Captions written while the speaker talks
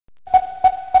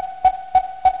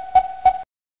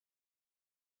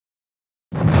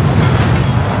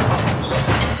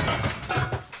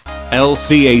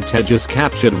LCA-Tejas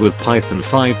captured with Python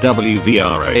 5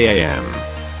 WVRAAM.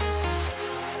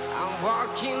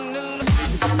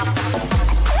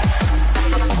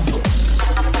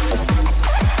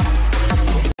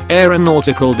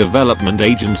 Aeronautical Development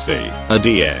Agency,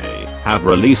 ADA, have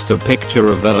released a picture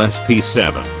of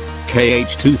LSP-7,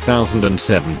 KH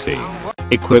 2017,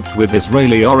 equipped with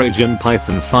Israeli origin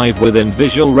Python 5 within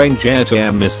visual range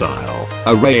air-to-air missile,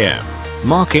 AAM,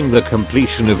 marking the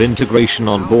completion of integration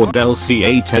on board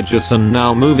LCA-Tejas and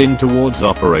now moving towards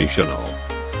operational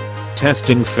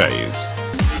testing phase.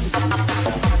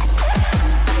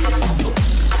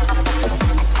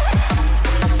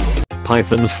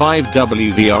 Python 5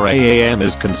 WVRAAM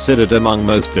is considered among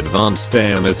most advanced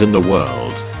AAMs in the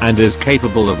world, and is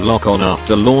capable of lock-on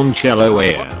after launch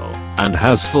LOAL, and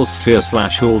has full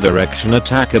sphere/all direction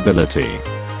attack ability.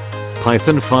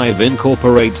 Python 5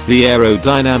 incorporates the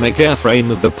aerodynamic airframe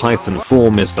of the Python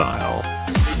 4 missile.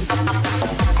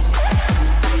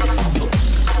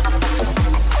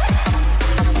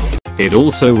 It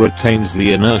also retains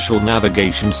the inertial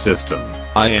navigation system,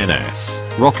 INS,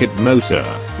 rocket motor,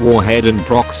 warhead and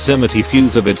proximity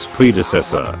fuse of its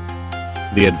predecessor.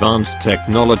 The advanced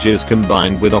technologies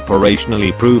combined with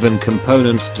operationally proven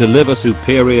components deliver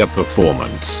superior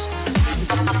performance.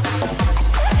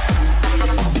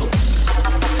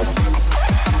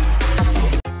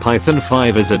 Python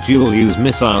 5 is a dual-use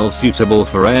missile suitable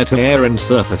for air-to-air and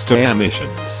surface-to-air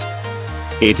missions.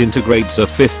 It integrates a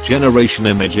 5th-generation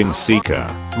imaging seeker,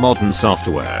 modern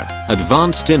software,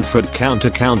 advanced infrared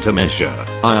counter-countermeasure,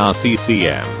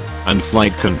 IRCCM, and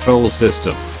flight control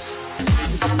systems.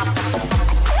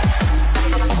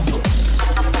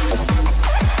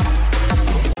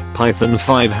 Python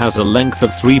 5 has a length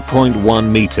of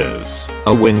 3.1 meters,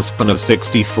 a wingspan of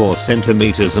 64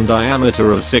 centimeters and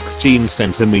diameter of 16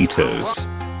 centimeters.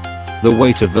 The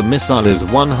weight of the missile is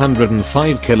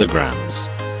 105 kilograms.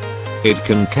 It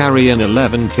can carry an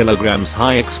 11 kilograms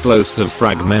high explosive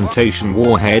fragmentation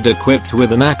warhead equipped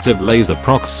with an active laser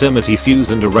proximity fuse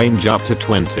and a range up to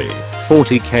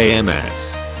 40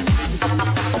 kms.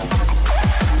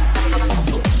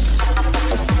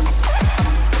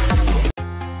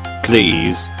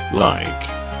 Please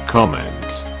like,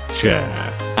 comment,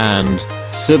 share, and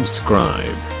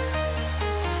subscribe.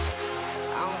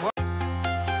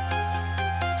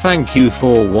 Thank you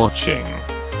for watching.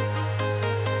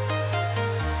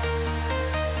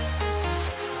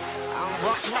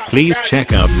 Please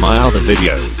check out my other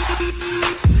videos.